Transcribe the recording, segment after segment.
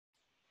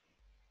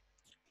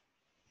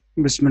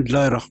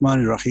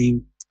बिस्मिल्लाहिर्रहमानिर्रहीम।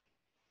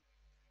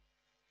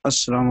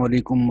 अस्सलामु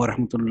अलैकुम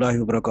वरहमतुल्लाहि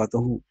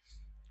वबरकातुहू।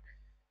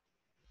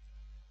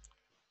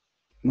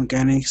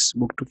 Mechanics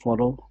book to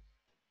follow.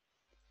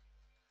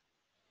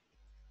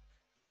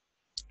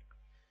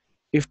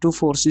 If two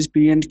forces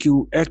P and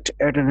Q act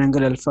at an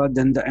angle alpha,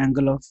 then the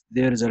angle of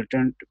their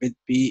resultant with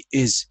P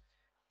is।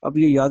 अब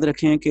ये याद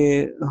रखें कि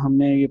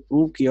हमने ये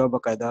प्रूव किया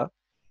बाकायदा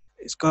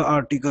इसका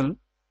आर्टिकल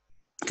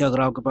कि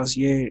अगर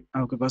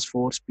आपके पास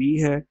फोर्स P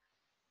है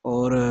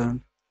और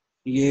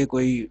ये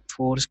कोई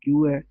फोर्स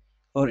Q है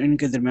और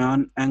इनके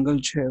दरमियान एंगल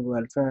जो है वो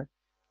अल्फा है,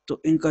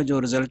 तो इनका जो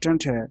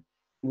रिजल्टेंट है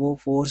वो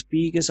फोर्स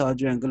P के साथ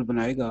जो एंगल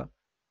बनाएगा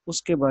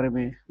उसके बारे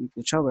में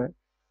पूछा हुआ है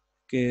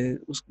कि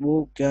उस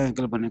वो क्या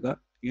एंगल बनेगा,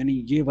 यानी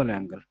ये वाला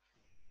एंगल।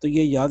 तो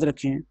ये याद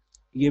रखें,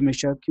 ये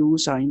हमेशा Q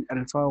साइन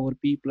अल्फा और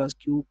P plus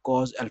Q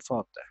cause alpha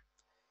होता है।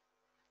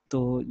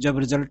 तो जब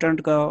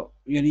रिजल्टेंट का,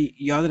 यानी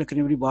याद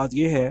रखने वाली बात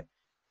यह है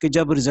कि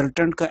जब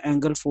रिजल्टेंट का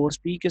एंगल फोर्स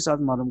P के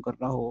साथ मालूम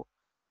करना हो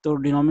तो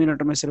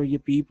डिनोमिनेटर में सिर्फ ये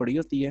P पड़ी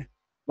होती है,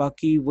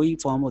 बाकी वही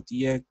फॉर्म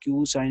होती है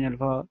Q sine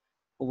alpha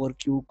over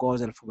Q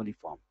cause alpha वाली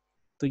फॉर्म।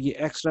 तो ये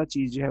एक्स्ट्रा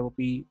चीज़ जो है वो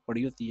P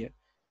पड़ी होती है,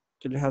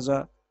 तो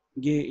लिहाजा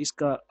ये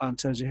इसका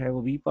आंसर जो है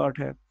वो बी पार्ट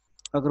है।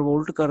 अगर वो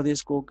उल्ट कर दे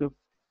इसको कि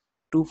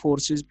टू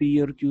फोर्सेस पी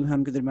और क्यू है,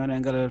 उनके दरमियान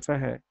एंगल अल्फा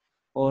है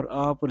और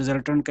आप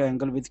रिजल्टेंट का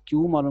एंगल विद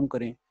क्यू मालूम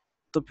करें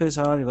तो फिर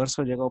सारा रिवर्स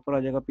हो जाएगा, ऊपर आ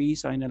जाएगा पी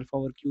साइन अल्फा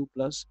और Q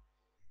plus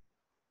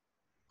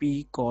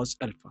P cos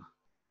alpha.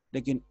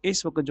 लेकिन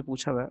इस वक्त जो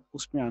पूछा हुआ है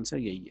उसमें आंसर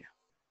यही है।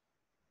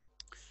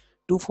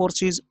 Two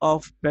forces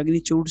of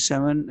magnitude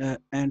 7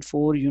 and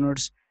 4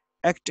 units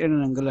act at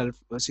an angle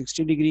of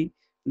 60 degree.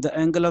 The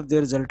angle of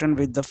their resultant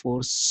with the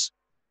force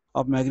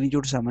of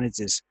magnitude 7 is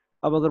this।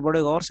 अब अगर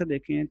बड़े गौर से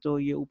देखें तो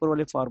ये ऊपर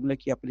वाले फार्मूले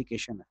की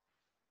एप्लीकेशन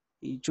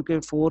है। चूंकि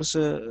फोर्स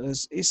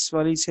इस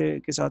वाली से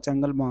के साथ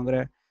एंगल मांग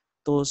रहा है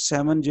तो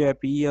 7 जो है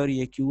पी है और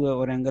ये क्यू है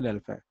और एंगल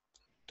अल्फा है।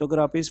 तो अगर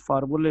आप इस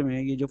फार्मूले में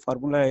ये जो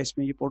फार्मूला है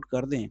इसमें ये पुट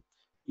कर दें,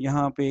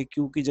 यहाँ पे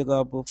क्यू की जगह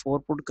आप 4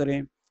 पुट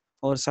करें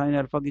और साइन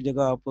अल्फा की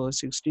जगह आप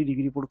 60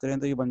 डिग्री पुट करें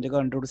तो ये बन जाएगा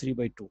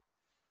 √3/2।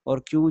 और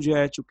क्यू जो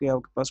है चूंकि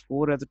आपके पास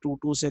 4 है तो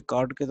 2 से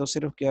काट के तो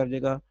सिर्फ क्या आ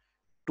जाएगा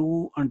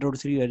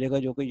 2√3 आ जाएगा,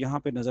 जो कि यहाँ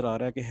पे नज़र आ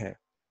रहा है कि है।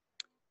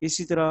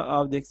 इसी तरह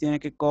आप देखते हैं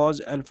कि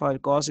कॉज अल्फा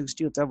कॉस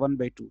 60 होता है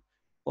 1/2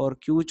 और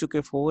क्यू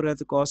चूंकि 4 है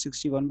तो कॉस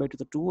 60 1/2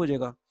 तो 2 हो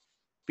जाएगा।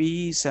 पी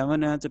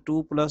 7 है तो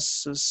 2 प्लस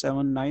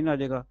 7 9 आ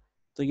जाएगा,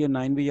 तो ये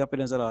 9 भी यहाँ पे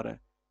नज़र आ रहा है।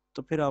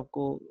 तो फिर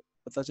आपको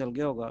पता चल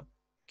गया होगा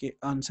कि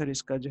आंसर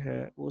इसका जो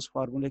है उस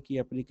फार्मूले की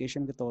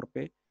एप्लीकेशन के तौर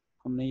पे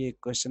हमने ये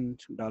क्वेश्चन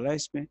डाला है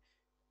इसमें,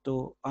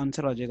 तो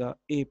आंसर आ जाएगा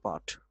ए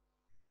पार्ट।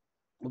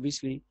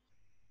 ओबियसली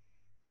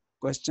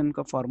क्वेश्चन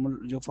का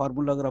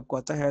फार्मूला अगर आपको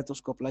आता है तो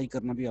उसको अप्लाई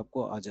करना भी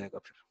आपको आ जाएगा।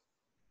 फिर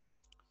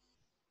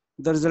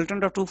the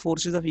resultant of two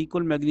forces of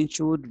equal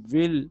magnitude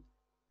will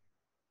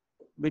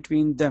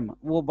between them,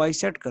 वो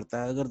बाइसेक्ट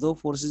करता है। अगर दो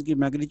फोर्सेस की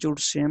मैग्नीट्यूड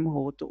सेम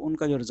हो तो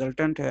उनका जो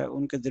रिजल्टेंट है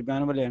उनके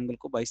दरमियान वाले एंगल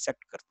को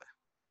बाइसेक्ट करता है।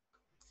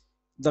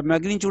 The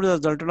magnitude of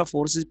resultant of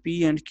forces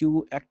P and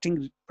Q acting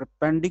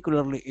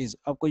perpendicularly is.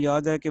 आपको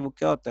याद है कि वो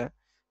क्या होता है,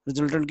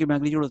 रिजल्टेंट की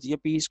मैग्नीट्यूड होती है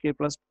P square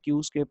plus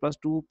Q square plus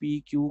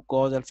 2pq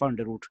cause alpha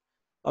under root.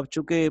 अब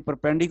चूंकि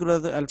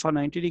परपेंडिकुलर अल्फा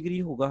 90 डिग्री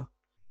होगा,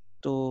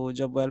 तो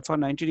जब अल्फा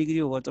 90 डिग्री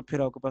होगा तो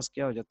फिर आपके पास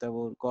क्या हो जाता है,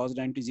 वो कॉज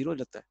 90 0 हो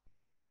जाता है।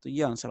 तो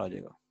ये आंसर आ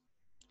जाएगा।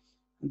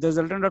 The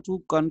resultant of two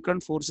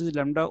concurrent forces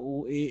lambda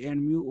OA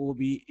and mu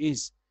OB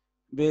is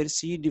where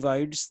C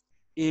divides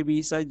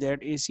AB such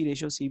that AC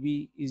ratio CB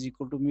is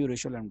equal to mu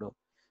ratio lambda।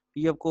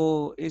 ये आपको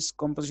इस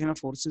कॉम्पोजिशन ऑफ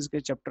फोर्सेस के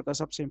chapter का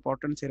सबसे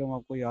important theorem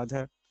आपको याद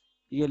है,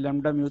 ये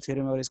लैम्डा म्यू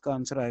थ्योरम है और इसका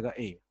आंसर आएगा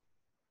ए।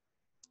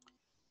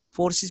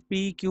 Forces P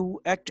Q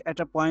act at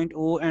a point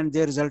O and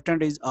their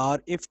resultant is R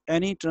if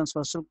any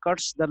transversal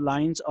cuts the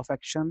lines of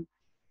action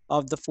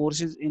of the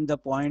forces in the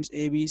points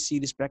A B C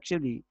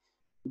respectively,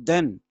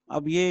 then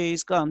अब ये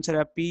इसका answer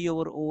है P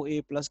over OA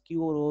plus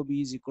Q over OB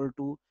is equal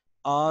to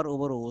R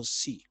over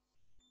OC।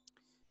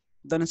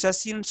 The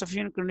necessary and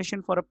sufficient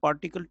condition for a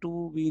particle to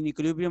be in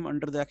equilibrium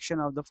under the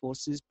action of the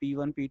forces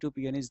P1, P2,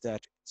 Pn is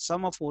that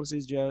sum of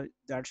forces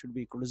that should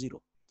be equal to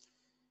 0।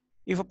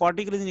 If a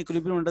particle is in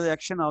equilibrium under the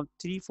action of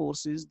three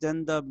forces,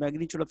 then the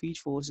magnitude of each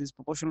force is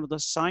proportional to the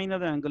sine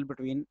of the angle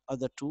between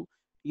other two।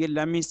 ये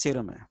Lami's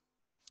theorem है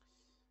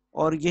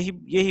और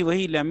यही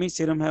वही Lami's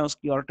theorem है,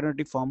 उसकी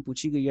alternative form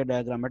पूछी गई है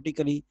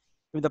diagrammatically.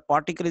 If the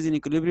particle is in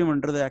equilibrium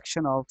under the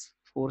action of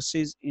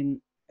forces in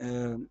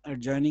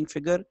adjoining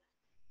figure,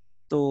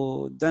 तो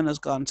देन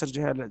उसका आंसर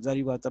जो है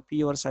जारी बात है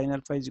P और sin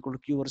alpha is equal to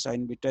Q और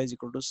sin beta is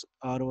equal to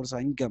R और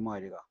sin गामा आ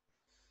जाएगा।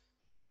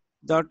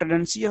 The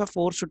tendency of a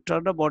force to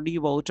turn a body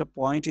about a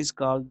point is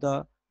called the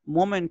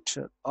moment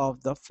of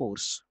the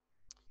force।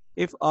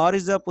 If R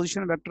is the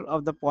position vector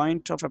of the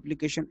point of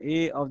application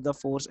A of the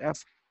force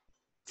F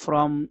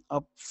from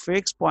a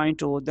fixed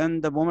point O, then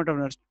the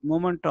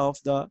moment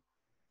of the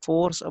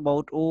force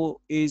about O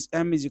is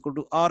M is equal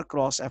to R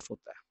cross F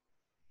होता है।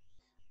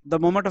 The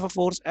moment of a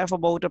force F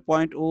about a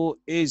point O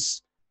is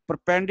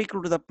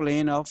perpendicular to the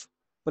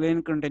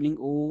plane containing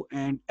O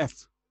and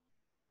F।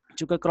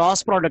 चूंकि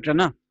cross product है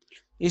ना,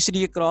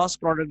 इसलिए cross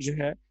product जो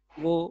है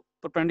वो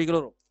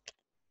perpendicular हो।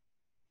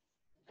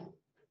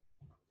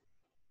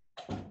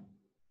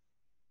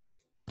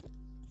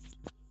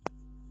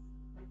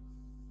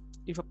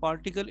 If a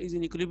particle is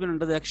in equilibrium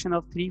under the action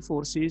of three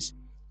forces,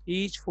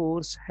 each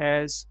force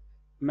has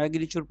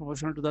magnitude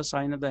proportional to the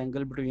sine of the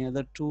angle between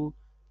other two.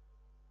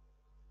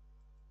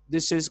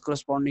 This is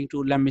corresponding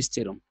to Lami's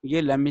theorem.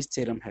 ये Lami's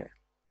theorem है.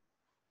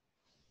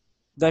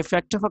 The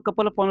effect of a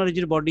couple upon a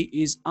rigid body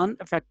is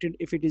unaffected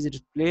if it is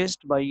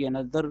replaced by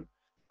another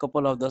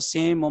couple of the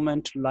same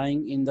moment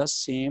lying in the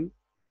same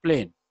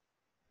plane.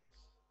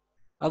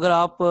 अगर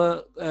आप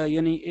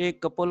यानी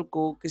एक couple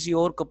को किसी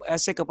और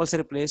ऐसे कपल से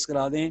रिप्लेस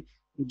करा दें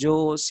जो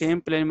सेम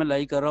प्लेन में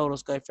लाई कर रहा हो और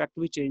उसका इफेक्ट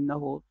भी चेंज ना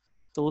हो,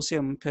 तो उसे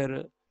हम फिर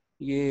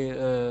ये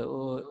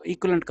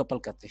इक्विवेलेंट कपल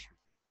कहते हैं।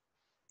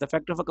 The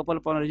effect of a couple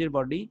upon rigid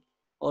body,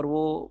 और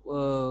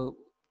वो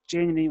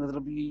चेंज नहीं,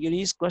 मतलब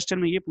यानी इस क्वेश्चन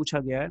में ये पूछा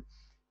गया है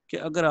कि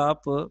अगर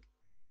आप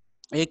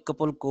एक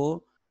कपल को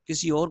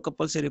किसी और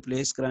कपल से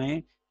रिप्लेस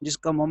कराएं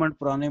जिसका मोमेंट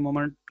पुराने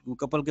मोमेंट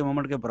कपल के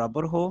मोमेंट के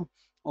बराबर हो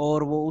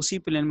और वो उसी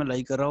प्लेन में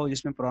लाई कर रहा हो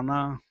जिसमें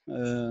पुराना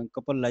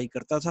कपल लाई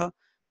करता था,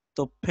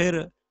 तो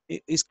फिर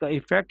इसका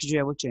इफेक्ट जो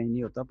है वो चेंज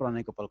नहीं होता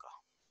पुराने कपल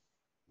का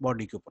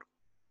बॉडी के ऊपर।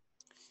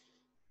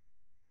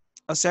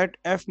 A set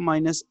F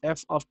minus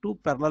F of two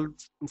parallel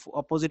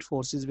opposite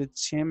forces with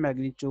same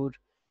magnitude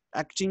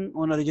acting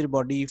on a rigid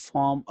body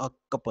form a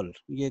couple.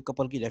 ये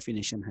couple की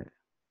definition है।